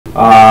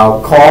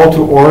Call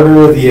to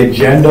order the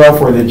agenda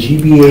for the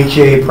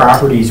GBHA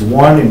Properties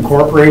 1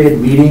 Incorporated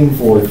meeting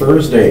for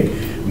Thursday,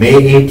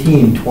 May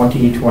 18,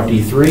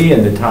 2023,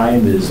 and the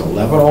time is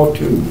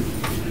 11:02.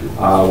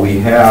 We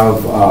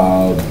have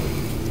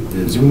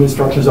the Zoom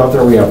instructions out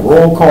there. We have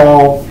roll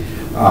call.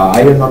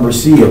 Item number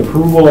C,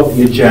 approval of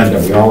the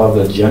agenda. We all have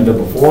the agenda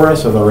before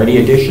us. Are there any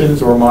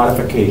additions or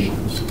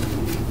modifications?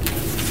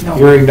 No.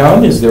 Hearing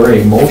none, is there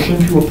a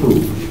motion to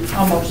approve?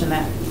 I'll motion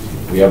that.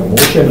 We have a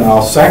motion, and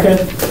I'll second.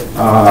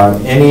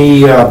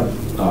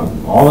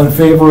 All in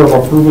favor of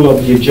approval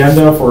of the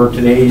agenda for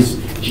today's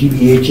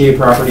GBHA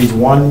Properties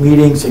 1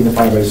 meeting,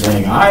 signify by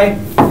saying aye.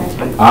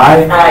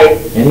 Aye. Aye.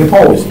 Any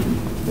opposed?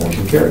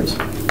 Motion carries.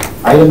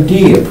 Item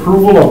D,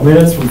 approval of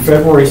minutes from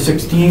February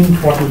 16,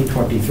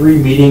 2023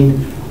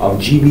 meeting of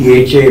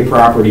GBHA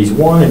Properties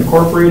 1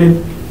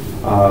 Incorporated.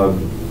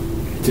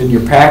 It's in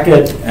your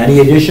packet. Any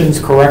additions,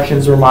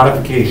 corrections, or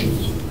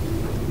modifications?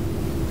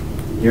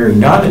 Hearing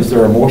none, is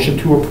there a motion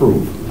to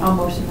approve? I'll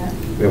motion that.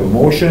 We have a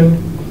motion.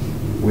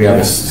 We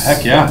have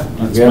Heck yeah.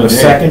 We have a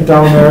second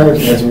down there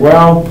as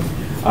well.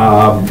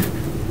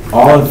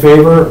 All in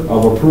favor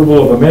of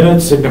approval of the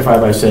minutes, signify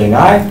by saying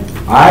aye.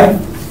 Aye.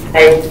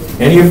 Aye.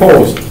 Any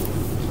opposed?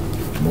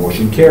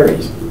 Motion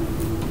carries.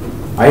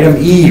 Item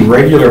E,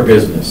 regular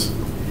business.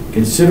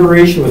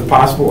 Consideration with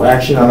possible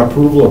action on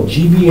approval of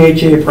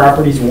GBHA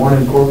Properties 1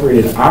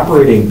 Incorporated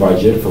operating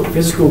budget for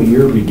fiscal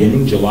year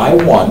beginning July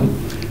 1,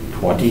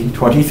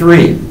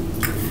 2023.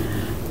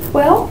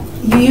 Well,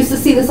 you used to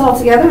see this all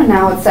together, and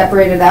now it's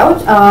separated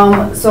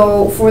out.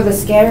 So for the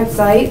scattered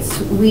sites,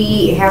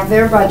 we have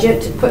their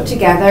budget put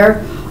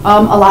together.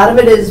 A lot of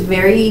it is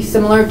very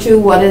similar to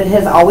what it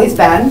has always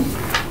been.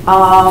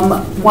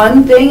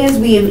 One thing is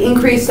we have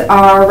increased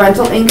our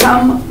rental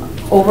income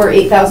over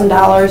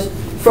 $8,000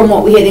 from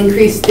what we had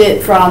increased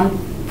it from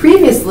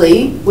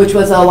previously, which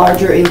was a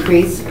larger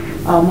increase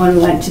when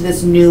we went to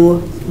this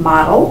new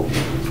model.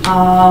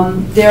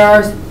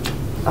 The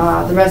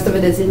rest of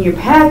it is in your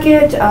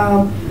packet.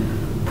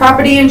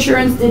 Property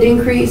insurance did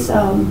increase.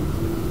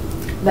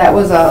 That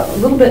was a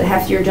little bit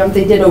heftier jump.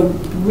 They did a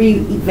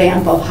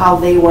revamp of how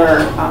they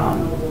were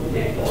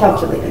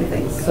calculating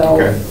things. So.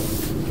 Okay.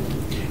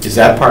 Is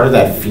that part of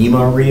that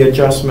FEMA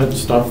readjustment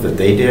stuff that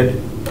they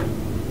did?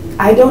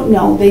 I don't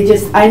know.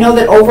 I know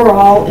that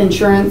overall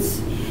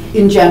insurance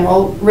in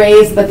general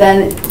raised, but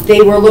then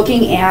they were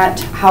looking at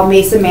how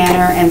Mesa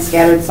Manor and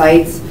scattered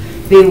sites,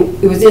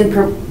 it was in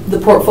the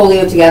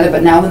portfolio together,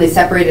 but now when they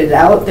separated it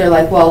out, they're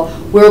like, well,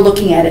 we're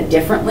looking at it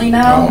differently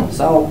now. Oh.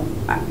 So,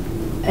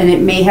 and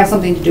it may have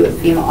something to do with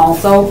FEMA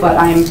also, but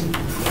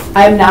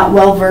I'm not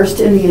well versed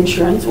in the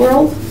insurance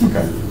world.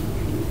 Okay.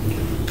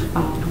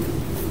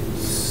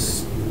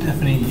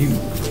 Stephanie, you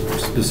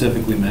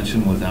specifically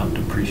mentioned without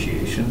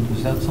depreciation.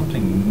 Is that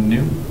something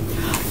new?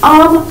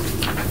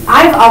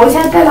 I've always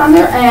had that on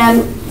there,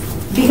 and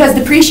because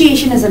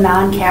depreciation is a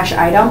non-cash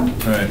item,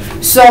 Right.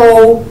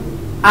 so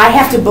I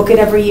have to book it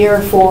every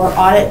year for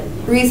audit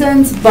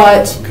reasons,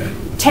 but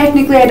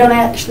technically I don't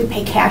actually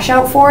pay cash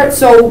out for it,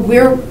 so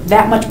we're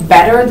that much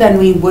better than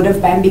we would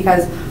have been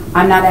because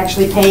I'm not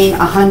actually paying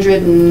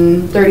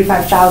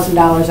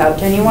 $135,000 out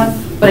to anyone,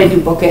 but I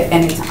do book it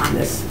and it's on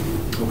this.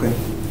 Okay.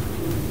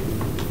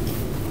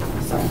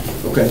 So.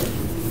 Okay.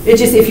 It's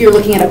just if you're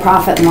looking at a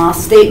profit and loss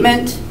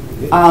statement,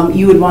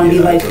 you would want to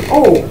be like,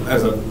 oh.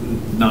 As a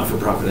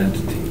not-for-profit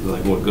entity,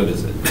 like what good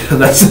is it?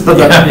 That's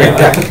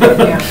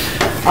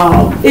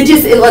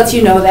It lets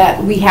you know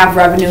that we have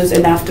revenues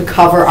enough to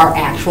cover our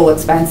actual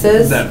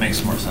expenses. That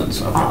makes more sense.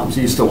 Okay.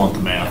 So you still want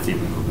the math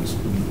even though it's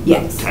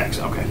yes. tax,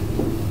 okay.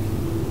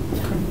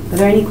 Are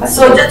there any questions?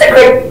 So just a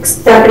quick,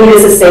 Stephanie,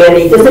 this is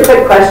Sandy. Just a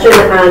quick question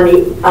on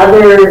the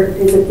other,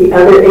 is it the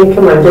other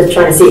income? I'm just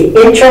trying to see.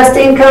 Interest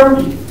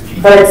income,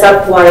 but it's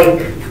up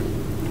like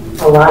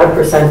a lot of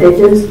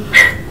percentages.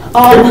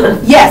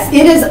 Yes,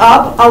 it is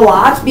up a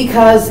lot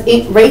because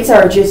rates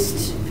are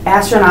just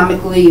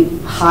astronomically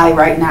high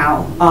right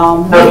now.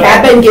 We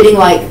have been getting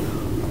like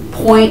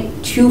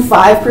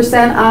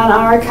 0.25% on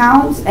our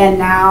accounts, and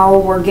now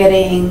we're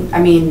getting,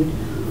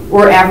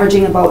 we're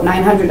averaging about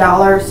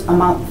 $900 a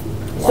month.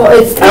 So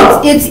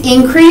it's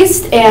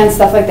increased and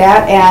stuff like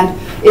that, and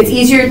it's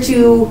easier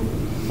to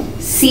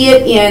see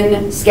it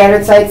in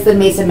scattered sites than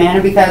Mesa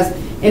Manor because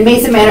in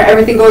Mesa Manor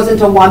everything goes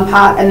into one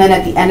pot and then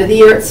at the end of the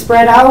year it's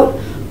spread out.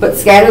 But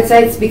scattered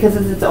sites, because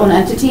it's its own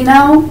entity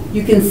now,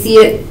 you can see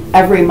it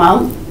every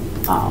month.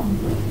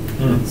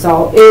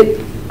 So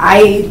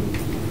I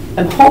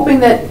am hoping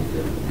that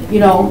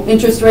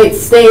interest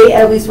rates stay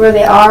at least where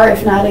they are,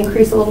 if not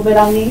increase a little bit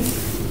on these.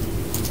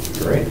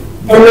 Great.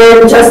 And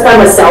then just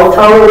on a cell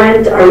tower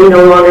rent, are we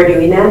no longer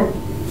doing that?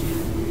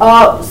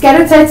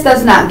 Scattered sites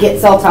does not get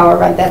cell tower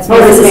rent. That's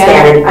this is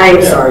scattered.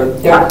 I'm sorry.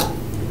 Yeah.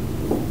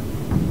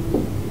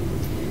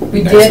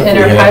 We did, and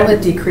our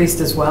pilot decreased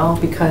as well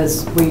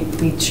because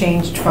we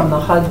changed from the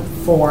HUD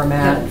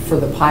format for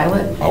the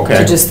pilot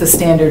to just the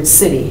standard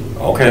city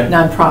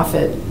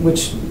nonprofit,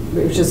 which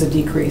is a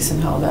decrease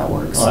in how that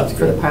works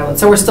for the pilot.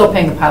 So we're still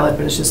paying the pilot,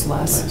 but it's just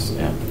less.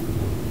 Yeah.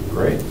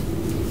 Great.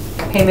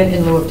 Payment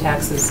in lieu of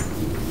taxes.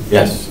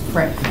 Yes.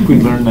 Right. We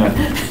learned that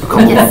a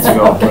couple months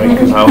ago, right?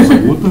 Because I was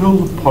like, what the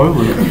hell is a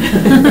pilot?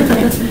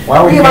 Why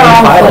are we paying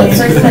pilots?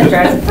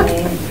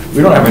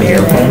 We don't have any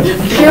airplanes.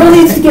 Cheryl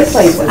needs to get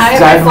places. I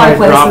have my flight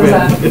places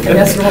on. I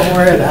guess we won't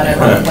worry about it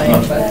on the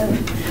plane,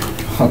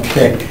 but.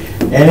 Okay.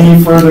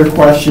 Any further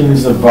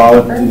questions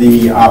about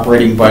the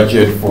operating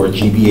budget for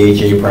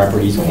GBHA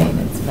Properties 1?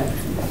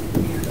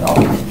 No.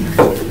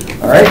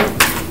 All right.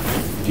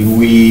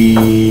 We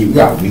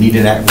need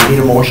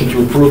a motion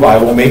to approve. I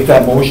will make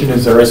that motion.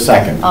 Is there a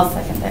second? I'll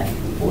second that.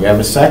 We have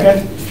a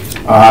second.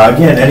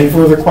 Again, any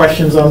further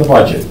questions on the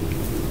budget?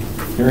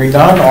 Hearing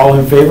none, all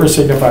in favor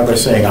signify by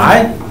saying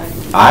aye.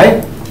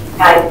 Aye?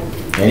 Aye.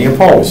 Any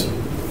opposed?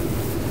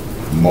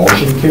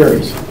 Motion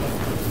carries.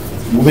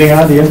 Moving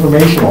on to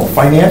informational,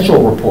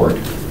 financial report.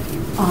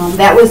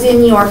 That was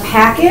in your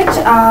packet.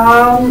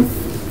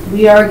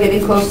 We are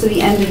getting close to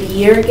the end of the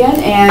year again,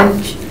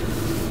 and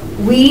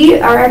we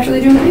are actually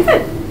doing pretty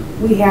good.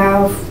 We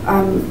have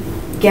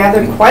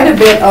gathered quite a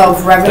bit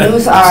of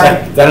revenues. Is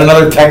that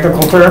another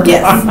technical term?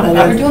 Yes.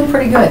 We're doing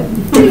pretty good.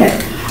 Pretty good.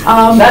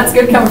 That's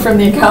good coming from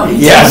the accountant.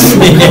 Yes.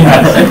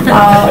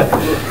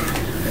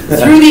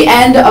 Through the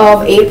end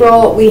of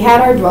April, we had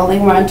our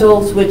dwelling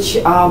rentals, which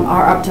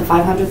are up to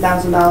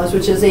 $500,000,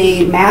 which is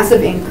a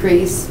massive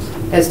increase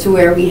as to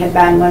where we had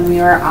been when we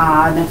were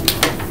on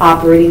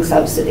operating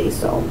subsidy.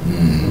 So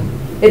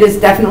it has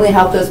definitely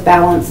helped us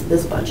balance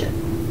this budget.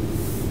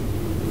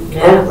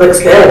 Yeah, looks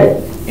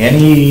good.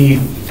 Any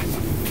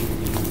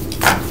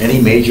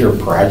major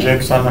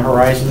projects on the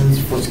horizons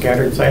for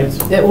scattered sites?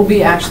 It will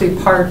be actually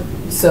part,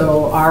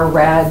 so our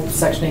RAD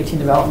Section 18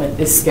 development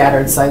is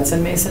scattered sites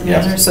in Mason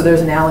Manor. Yes. So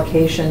there's an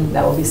allocation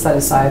that will be set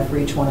aside for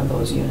each one of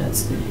those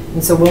units.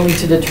 And so we'll need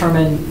to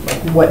determine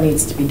what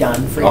needs to be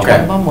done for each one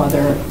of them,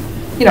 whether,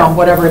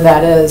 whatever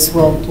that is,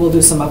 we'll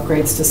do some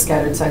upgrades to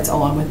scattered sites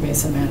along with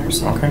Mason Manor.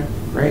 So Okay,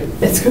 great.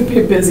 it's going to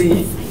be a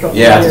busy couple of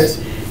years.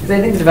 Because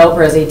I think the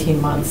developer has 18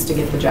 months to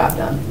get the job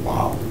done.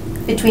 Wow.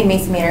 Between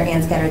Mason Manor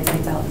and scattered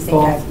sites all at the same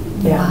time.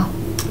 Yeah. Wow.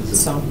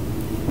 So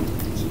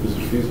Is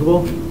it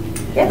feasible?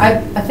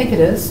 Yeah. I think it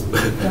is. You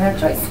don't have a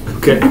choice.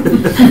 Okay.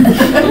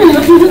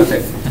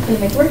 You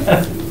make it work.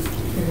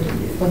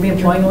 We'll be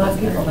employing a lot of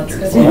people, that's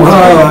good.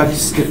 Well, I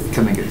just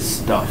kind of get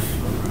stuff.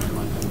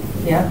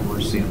 Yeah.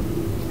 We're seeing.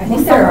 I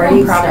think they're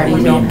already starting.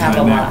 We Don't need have a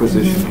time lot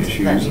acquisition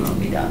issues. that need to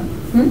be done.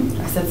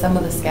 I said some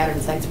of the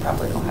scattered sites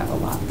probably don't have a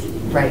lot.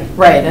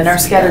 Right, and our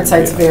scattered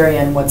sites vary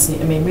in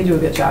we do a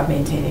good job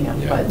maintaining them,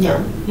 but,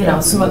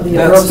 some of the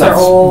roofs are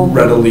old.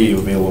 Readily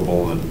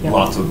available in Yeah.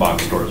 lots of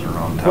box stores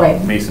around town.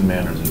 Right. Mason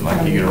Manor's, and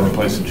like you gotta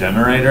replace a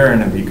generator,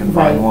 and if you can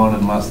Right. find one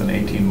in less than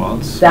 18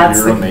 months, That's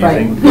you're the,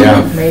 amazing. right.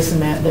 Yeah. Mason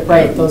Man,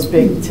 right, those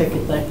big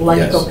ticket, like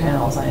Lenco Yes.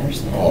 panels, I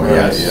understand. Oh,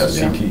 Yeah, yes.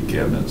 yeah, CT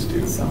cabinets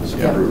too. So, It's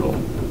yeah. brutal.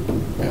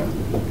 Yeah.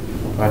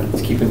 But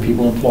it's keeping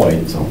people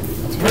employed, so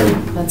that's great.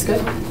 That's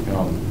good.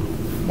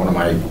 One of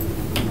my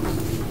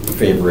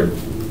favorite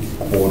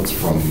quotes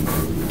from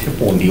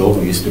Tip O'Neill,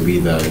 who used to be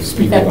the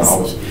Speaker of the Yes.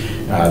 House.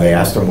 They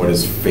asked him what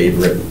his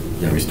favorite,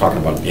 he was talking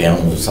about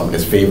animals or something,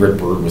 his favorite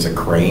bird was a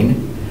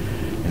crane.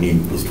 And he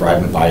was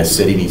driving by a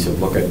city and he said,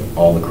 look at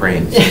all the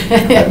cranes.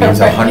 That means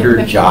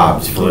 100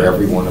 jobs for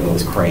every one of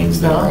those cranes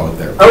that are out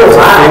there. Oh,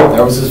 wow.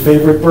 That was his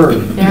favorite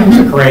bird, Yeah. it was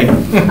a crane.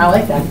 I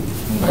like that.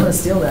 I'm gonna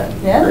steal that.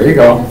 Yeah. There you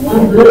go.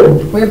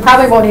 We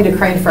probably won't need a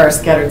crane for our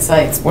scattered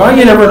sites. Well,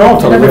 you never know,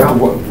 until You never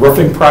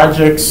roofing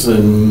projects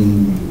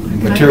and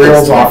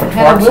materials off of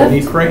trucks, you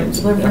need cranes.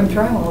 Delivering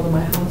drywall to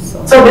my house,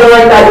 so. So Bill,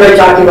 I thought you were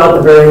talking about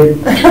the bird.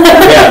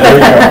 Yeah, there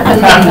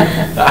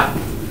you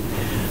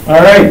go.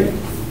 All right,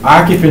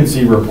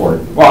 occupancy report.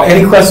 Well,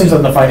 any questions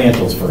on the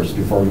financials first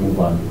before we move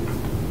on?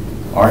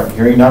 All right,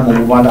 hearing none, we'll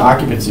move on to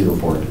occupancy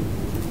report.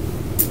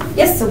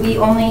 Yes, so we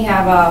only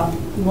have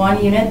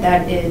one unit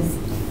that is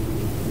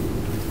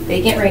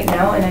vacant right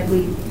now, and I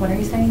believe, when are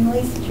you signing the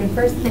lease? June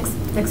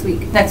 1st? Next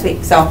week. Next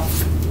week, so.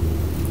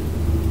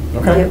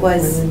 Okay. It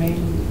was We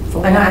remain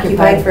fully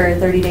unoccupied for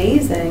 30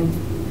 days, and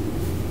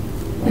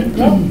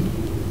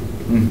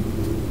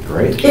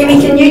Great. Jamie,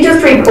 can you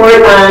just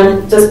report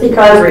on, just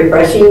because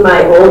refreshing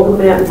my old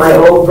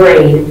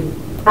brain,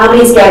 how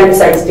many scattered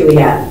sites do we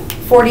have?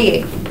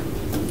 48,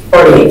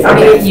 48,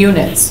 okay.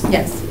 Units,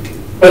 yes,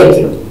 Thank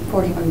you.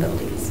 41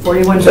 buildings.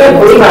 41 I can't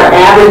believe units. our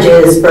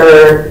averages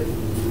for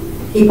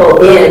people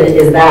in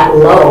is that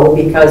low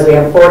because we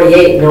have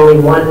 48 and only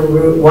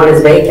one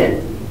is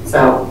vacant,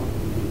 so.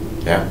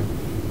 Yeah.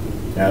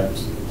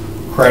 That's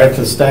credit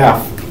to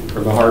staff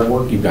for the hard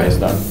work you guys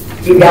done.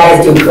 You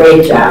guys do a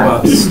great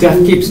job. Well,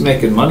 Steph keeps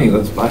making money,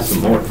 let's buy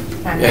some more.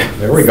 Yeah,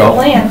 there we go.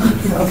 Plan.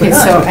 Okay,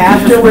 so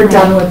after we're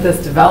done with this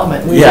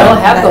development, we Yeah. will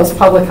have those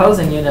public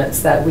housing units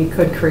that we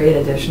could create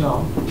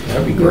additional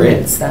That'd be great.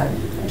 units that.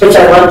 Which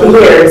I love to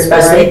hear,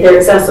 especially if they're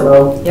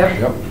accessible.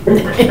 Yep.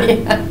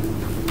 Yep.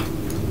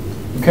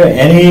 Okay,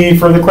 any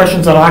further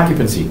questions on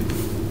occupancy?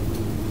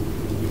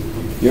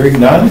 Hearing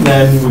none,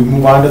 then we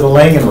move on to the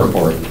Langen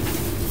report.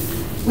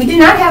 We did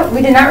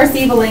not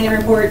receive a Langen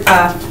report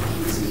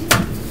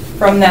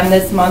from them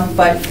this month,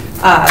 but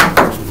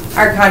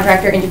our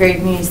contractor, Integrated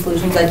Community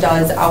Solutions, that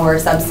does our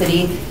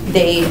subsidy,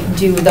 they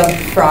do the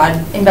fraud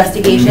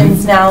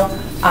investigations now.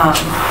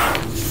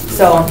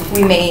 So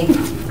we may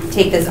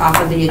take this off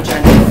of the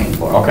agenda going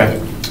forward.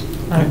 Okay.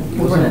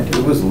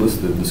 It was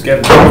listed, the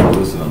scavenger was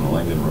listed on the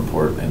Langdon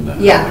report and the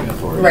Housing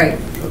Authority. Right.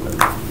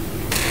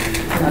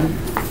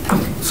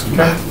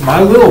 Okay.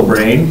 My little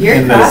brain You're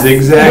in the cross-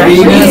 zigzagginess.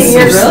 You're reading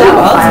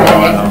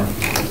yourself.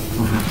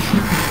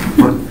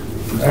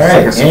 All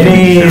right,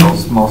 any,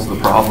 Most of the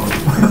problem.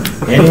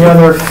 any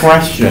other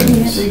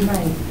questions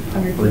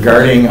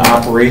regarding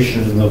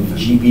operations of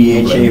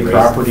GBHA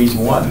Properties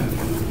 1?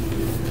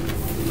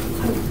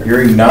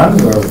 Hearing none,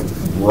 we're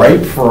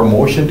ripe for a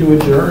motion to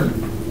adjourn.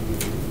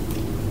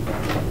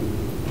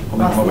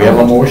 We have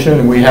a motion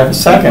and we have a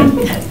second.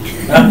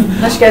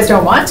 Unless you guys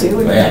don't want to.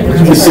 we Yeah, can- we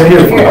can just sit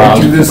here for a while.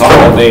 Do this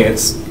all day,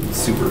 it's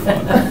super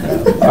fun.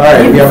 All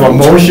right, we have a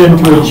motion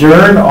to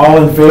adjourn. All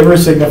in favor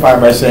signify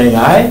by saying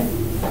aye.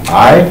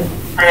 Aye.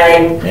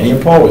 Aye. Any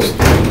opposed?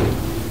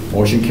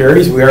 Motion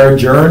carries. We are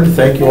adjourned.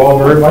 Thank you all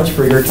very much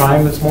for your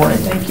time this morning.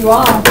 Thank you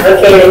all.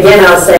 Okay, again, I'll say